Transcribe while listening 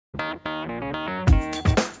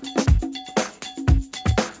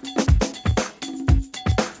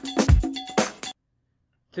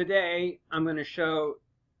Today I'm going to show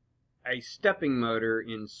a stepping motor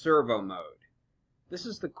in servo mode. This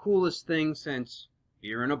is the coolest thing since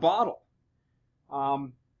beer in a bottle.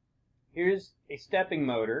 Here's a stepping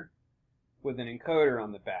motor with an encoder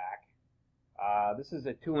on the back. This is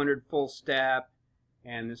a 200 full step,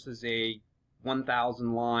 and this is a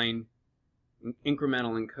 1000 line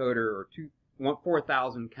incremental encoder, or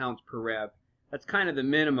 4,000 counts per rev. That's kind of the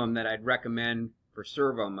minimum that I'd recommend for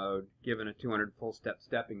servo mode, given a 200 full step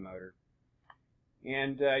stepping motor.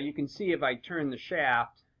 And you can see if I turn the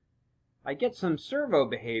shaft, I get some servo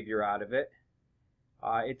behavior out of it.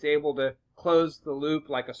 It's able to close the loop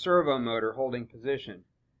like a servo motor holding position.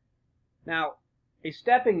 Now, a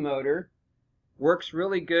stepping motor works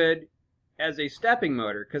really good as a stepping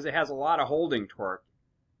motor because it has a lot of holding torque.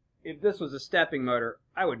 If this was a stepping motor,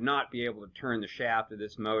 I would not be able to turn the shaft of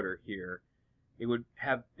this motor here. It would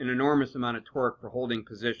have an enormous amount of torque for holding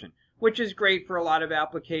position, which is great for a lot of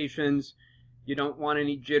applications. You don't want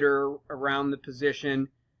any jitter around the position.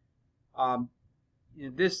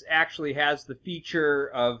 This actually has the feature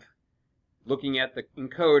of looking at the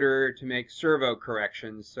encoder to make servo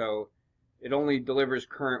corrections, so it only delivers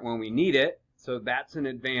current when we need it, so that's an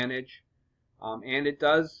advantage. And it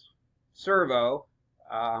does servo,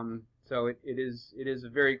 so it is a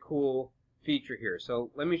very cool feature here. So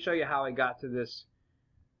let me show you how I got to this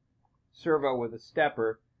servo with a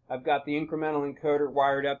stepper. I've got the incremental encoder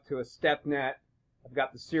wired up to a Stepnet. I've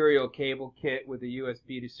got the serial cable kit with a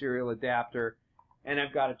USB to serial adapter, and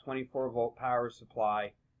I've got a 24-volt power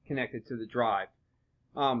supply connected to the drive.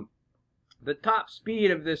 The top speed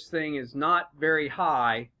of this thing is not very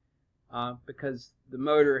high because the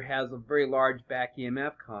motor has a very large back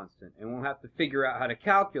EMF constant, and we'll have to figure out how to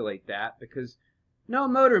calculate that because no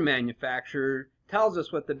motor manufacturer tells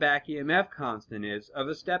us what the back EMF constant is of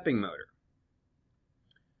a stepping motor.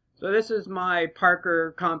 So this is my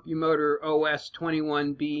Parker CompuMotor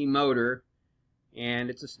OS21B motor, and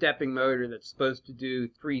it's a stepping motor that's supposed to do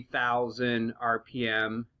 3,000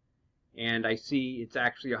 RPM, and I see it's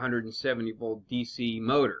actually a 170 volt DC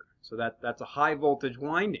motor, so that's a high voltage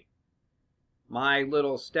winding. My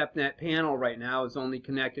little Stepnet panel right now is only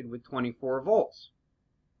connected with 24 volts.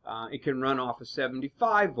 It can run off of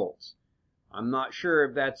 75 volts. I'm not sure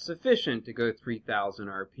if that's sufficient to go 3,000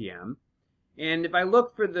 RPM. And if I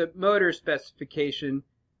look for the motor specification,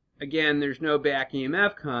 again, there's no back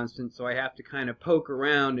EMF constant, so I have to kind of poke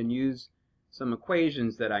around and use some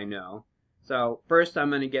equations that I know. So first I'm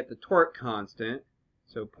going to get the torque constant,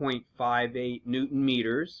 so 0.58 Newton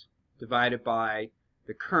meters, divided by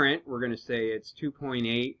the current. We're going to say it's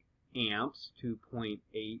 2.8 amps,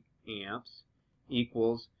 2.8 amps,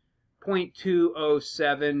 equals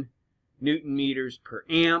 0.207 Newton meters per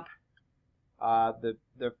amp.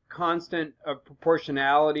 The constant of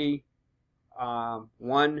proportionality,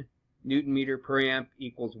 1 Newton meter per amp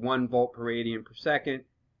equals 1 volt per radian per second.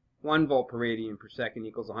 1 volt per radian per second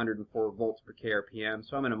equals 104 volts per kRPM.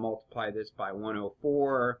 So I'm going to multiply this by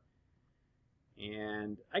 104,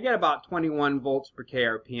 and I get about 21 volts per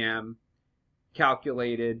kRPM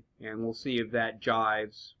calculated, and we'll see if that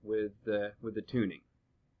jives with the tuning.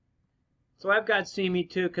 So I've got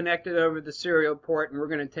CME2 connected over the serial port, and we're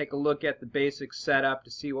going to take a look at the basic setup to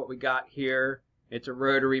see what we got here. It's a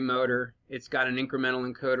rotary motor. It's got an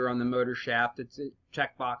incremental encoder on the motor shaft. It's a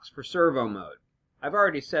checkbox for servo mode. I've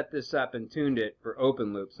already set this up and tuned it for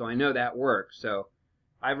open loop, so I know that works. So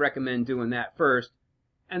I recommend doing that first,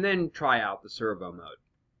 and then try out the servo mode.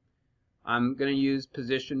 I'm going to use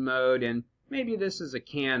position mode, and maybe this is a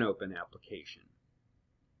can open application.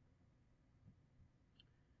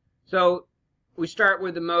 So we start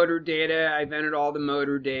with the motor data. I've entered all the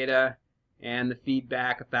motor data and the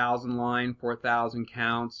feedback, 1,000 line, 4,000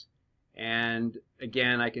 counts. And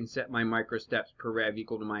again, I can set my microsteps per rev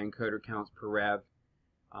equal to my encoder counts per rev.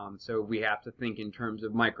 So we have to think in terms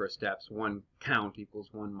of microsteps. 1 count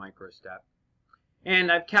equals 1 microstep. And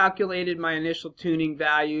I've calculated my initial tuning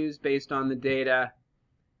values based on the data,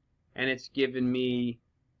 and it's given me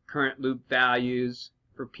current loop values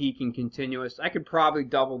for peak and continuous. I could probably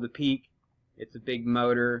double the peak. It's a big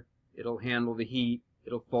motor. It'll handle the heat.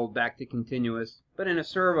 It'll fold back to continuous. But in a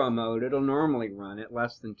servo mode, it'll normally run at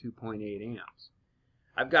less than 2.8 amps.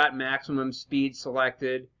 I've got maximum speed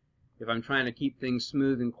selected. If I'm trying to keep things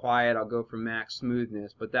smooth and quiet, I'll go for max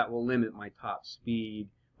smoothness, but that will limit my top speed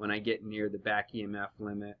when I get near the back EMF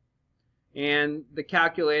limit. And the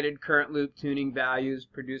calculated current loop tuning values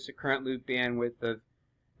produce a current loop bandwidth of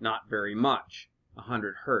not very much,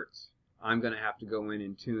 100 Hertz. I'm going to have to go in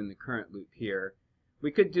and tune the current loop here.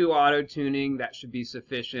 We could do auto tuning, that should be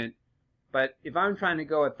sufficient, but if I'm trying to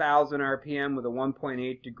go 1,000 RPM with a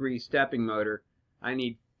 1.8 degree stepping motor, I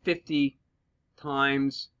need 50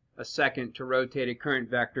 times a second to rotate a current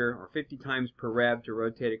vector, or 50 times per rev to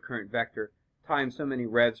rotate a current vector, times so many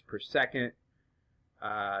revs per second.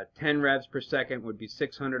 10 revs per second would be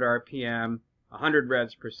 600 RPM. 100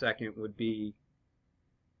 revs per second would be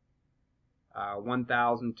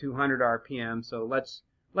 1,200 RPM. So let's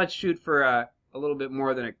shoot for a little bit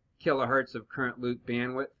more than a kilohertz of current loop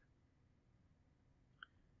bandwidth.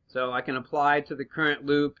 So I can apply to the current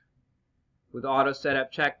loop with auto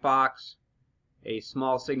setup checkbox a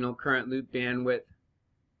small signal current loop bandwidth,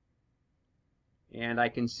 and I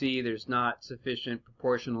can see there's not sufficient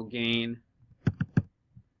proportional gain.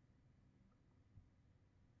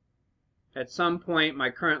 At some point my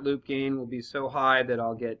current loop gain will be so high that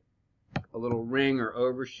I'll get a little ring or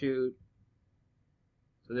overshoot.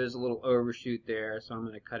 So there's a little overshoot there, so I'm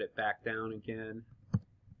going to cut it back down again.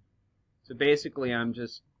 So basically I'm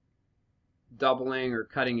just doubling or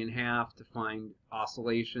cutting in half to find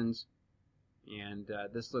oscillations, and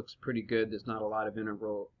this looks pretty good. There's not a lot of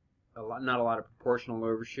not a lot of proportional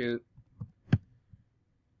overshoot,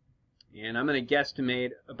 and I'm going to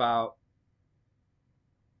guesstimate about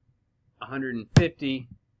 150.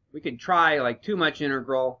 We could try like too much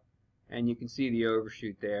integral, and you can see the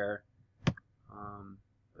overshoot there.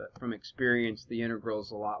 But from experience, the integral is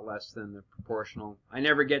a lot less than the proportional. I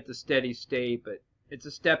never get to steady state, but it's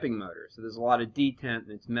a stepping motor, so there's a lot of detent,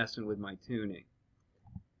 and it's messing with my tuning.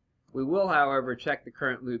 We will, however, check the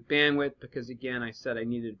current loop bandwidth, because again, I said I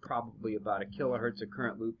needed probably about a kilohertz of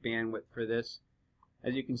current loop bandwidth for this.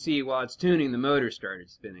 As you can see, while it's tuning, the motor started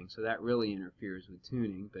spinning, so that really interferes with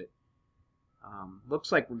tuning. But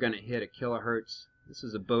looks like we're going to hit a kilohertz. This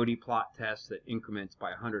is a Bode plot test that increments by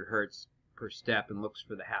 100 hertz per step and looks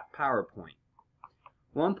for the half power point.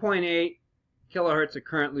 1.8 kilohertz of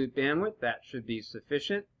current loop bandwidth, that should be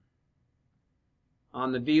sufficient.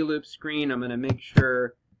 On the V-loop screen, I'm going to make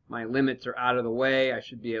sure my limits are out of the way. I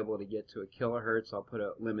should be able to get to a kilohertz. I'll put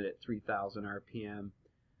a limit at 3,000 RPM.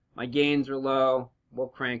 My gains are low. We'll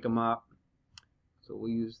crank them up. So we'll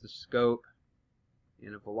use the scope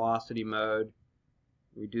in a velocity mode,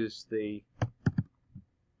 reduce the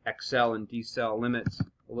XL and decel limits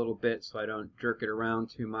a little bit so I don't jerk it around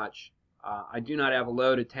too much. I do not have a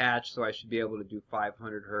load attached, so I should be able to do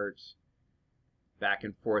 500 hertz back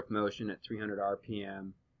and forth motion at 300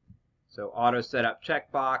 RPM. So auto setup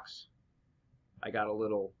checkbox. I got a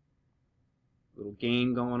little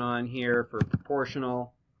gain going on here for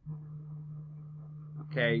proportional.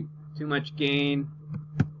 Okay, too much gain.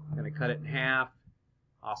 I'm going to cut it in half.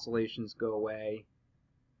 Oscillations go away.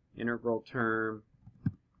 Integral term.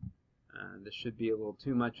 This should be a little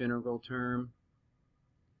too much integral term.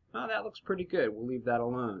 Oh, that looks pretty good. We'll leave that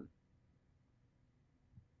alone.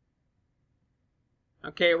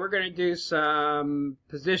 Okay, we're going to do some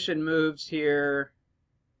position moves here.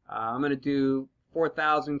 I'm going to do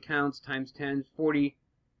 4,000 counts times 10,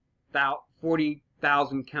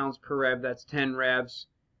 40,000 counts per rev. That's 10 revs.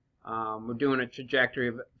 We're doing a trajectory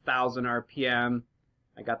of 1,000 RPM.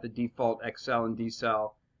 I got the default XL and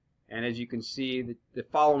decel. And as you can see, the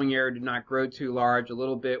following error did not grow too large, a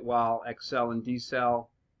little bit while XL and decel.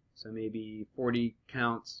 So maybe 40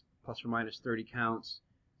 counts, plus or minus 30 counts.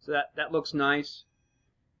 So that looks nice.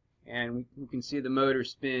 And we can see the motor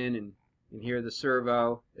spin and hear the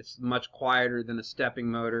servo. It's much quieter than a stepping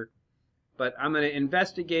motor. But I'm going to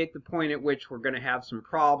investigate the point at which we're going to have some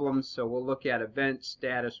problems. So we'll look at event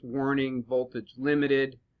status warning, voltage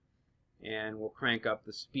limited. And we'll crank up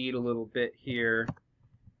the speed a little bit here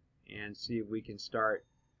and see if we can start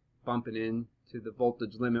bumping into the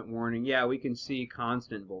voltage limit warning. Yeah, we can see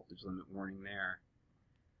constant voltage limit warning there.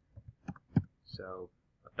 So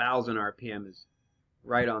 1,000 RPM is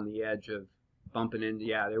right on the edge of bumping into,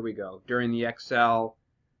 yeah, there we go. During the XL,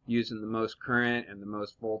 using the most current and the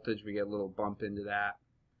most voltage, we get a little bump into that.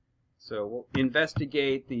 So we'll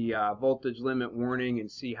investigate the voltage limit warning and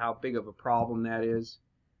see how big of a problem that is.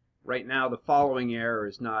 Right now the following error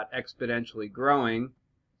is not exponentially growing,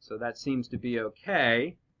 so that seems to be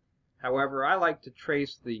okay. However, I like to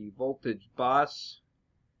trace the voltage bus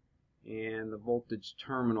and the voltage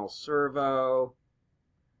terminal servo,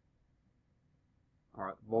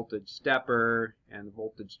 or voltage stepper and the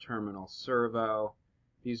voltage terminal servo.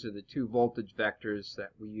 These are the two voltage vectors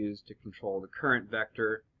that we use to control the current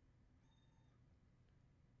vector.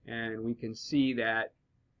 And we can see that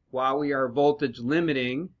while we are voltage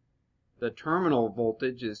limiting, the terminal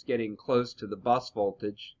voltage is getting close to the bus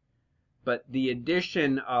voltage, but the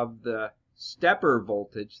addition of the stepper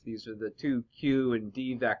voltage, these are the two Q and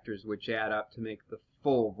D vectors which add up to make the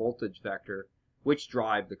full voltage vector, which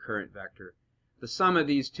drive the current vector. The sum of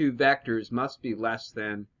these two vectors must be less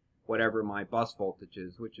than whatever my bus voltage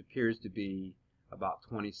is, which appears to be about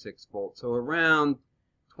 26 volts. So around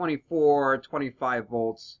 24, 25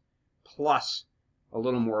 volts plus a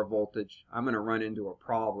little more voltage. I'm going to run into a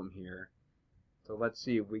problem here. So let's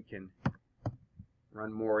see if we can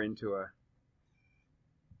run more into a...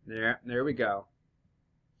 There we go.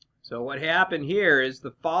 So what happened here is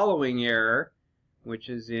the following error, which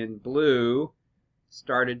is in blue,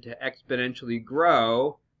 started to exponentially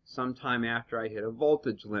grow sometime after I hit a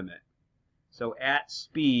voltage limit. So at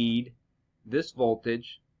speed, this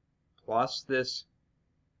voltage plus this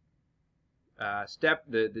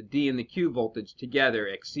the D and the Q voltage together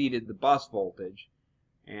exceeded the bus voltage,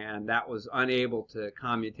 and that was unable to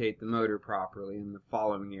commutate the motor properly, and the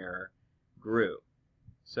following error grew.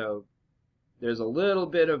 So there's a little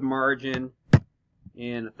bit of margin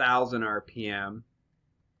in 1000 RPM.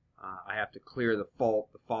 I have to clear the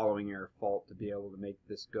fault, the following error fault, to be able to make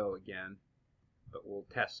this go again, but we'll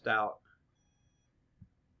test out.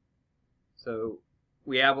 So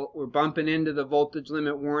we're bumping into the voltage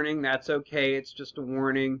limit warning. That's okay, it's just a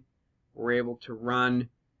warning. We're able to run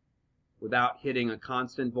without hitting a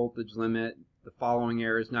constant voltage limit. The following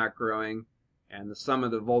error is not growing, and the sum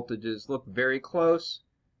of the voltages look very close,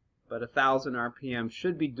 but 1000 RPM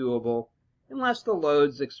should be doable unless the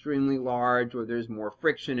load's extremely large or there's more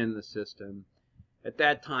friction in the system. At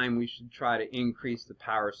that time, we should try to increase the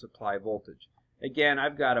power supply voltage. Again,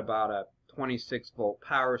 I've got about a 26 volt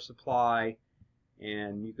power supply,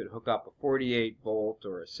 and you could hook up a 48 volt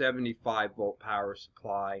or a 75 volt power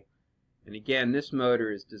supply. And again, this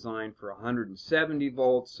motor is designed for 170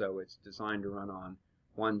 volts, so it's designed to run on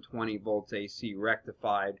 120 volts AC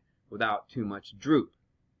rectified without too much droop.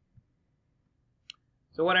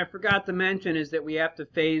 So what I forgot to mention is that we have to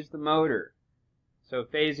phase the motor. So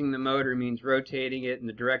phasing the motor means rotating it in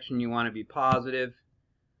the direction you want to be positive,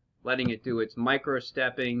 letting it do its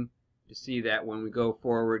micro-stepping to see that when we go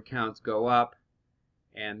forward, counts go up,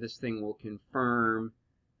 and this thing will confirm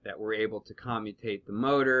that we're able to commutate the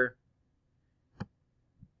motor.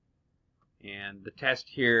 And the test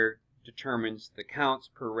here determines the counts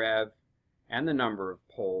per rev and the number of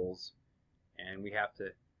poles, and we have to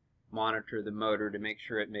monitor the motor to make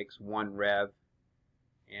sure it makes 1 rev.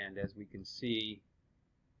 And as we can see,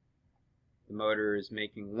 the motor is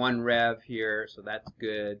making 1 rev here, so that's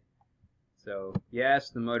good. So yes,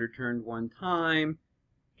 the motor turned 1 time,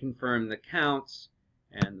 confirm the counts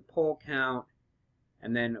and the pole count,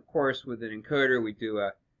 and then of course with an encoder we do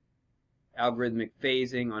a algorithmic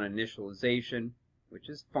phasing on initialization, which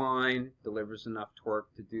is fine, delivers enough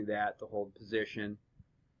torque to do that, to hold position.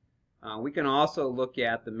 We can also look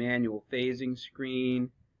at the manual phasing screen.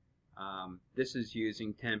 This is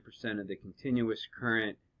using 10% of the continuous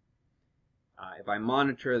current. If I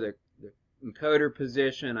monitor the encoder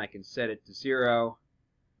position, I can set it to 0.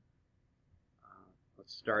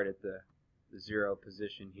 Let's start at the 0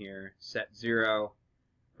 position here. Set 0,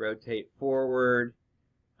 rotate forward.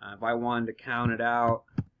 If I wanted to count it out,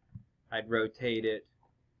 I'd rotate it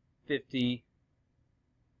 50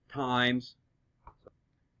 times.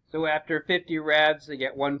 So after 50 revs, I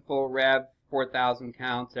get 1 full rev, 4,000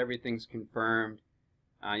 counts, everything's confirmed.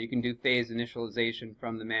 You can do phase initialization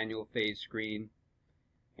from the manual phase screen.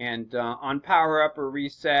 And on power up or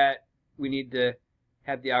reset, we need to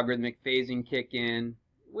have the algorithmic phasing kick in.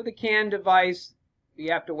 With a CAN device,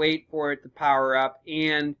 you have to wait for it to power up,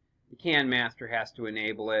 and the CAN master has to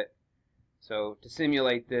enable it. So to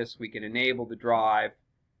simulate this, we can enable the drive.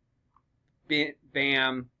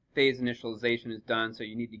 Bam, phase initialization is done, so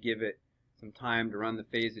you need to give it some time to run the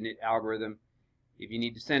phase init algorithm. If you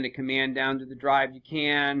need to send a command down to the drive, you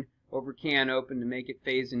can, over CAN open to make it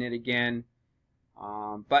phase init again.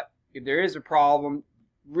 But if there is a problem,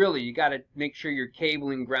 really you got to make sure your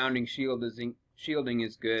cabling, grounding, shielding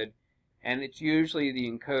is good, and it's usually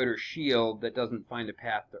the encoder shield that doesn't find a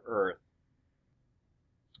path to earth.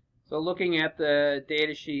 So looking at the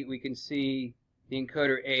data sheet, we can see the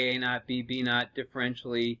encoder A naught, B naught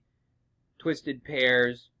differentially twisted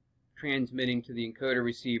pairs transmitting to the encoder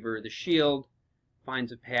receiver. The shield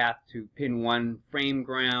finds a path to pin 1 frame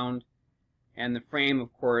ground, and the frame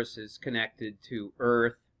of course is connected to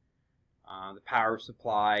earth. The power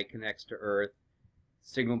supply connects to earth.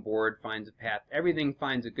 Signal board finds a path. Everything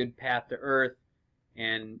finds a good path to earth,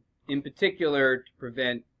 and in particular to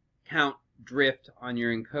prevent count drift on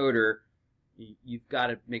your encoder, you've got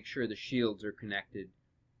to make sure the shields are connected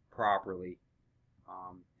properly.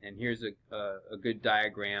 And here's a good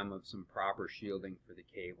diagram of some proper shielding for the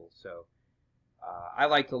cable. So I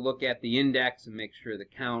like to look at the index and make sure the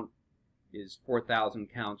count is 4,000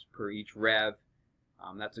 counts per each rev.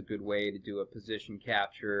 That's a good way to do a position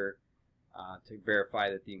capture. to verify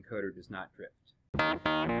that the encoder does not drift.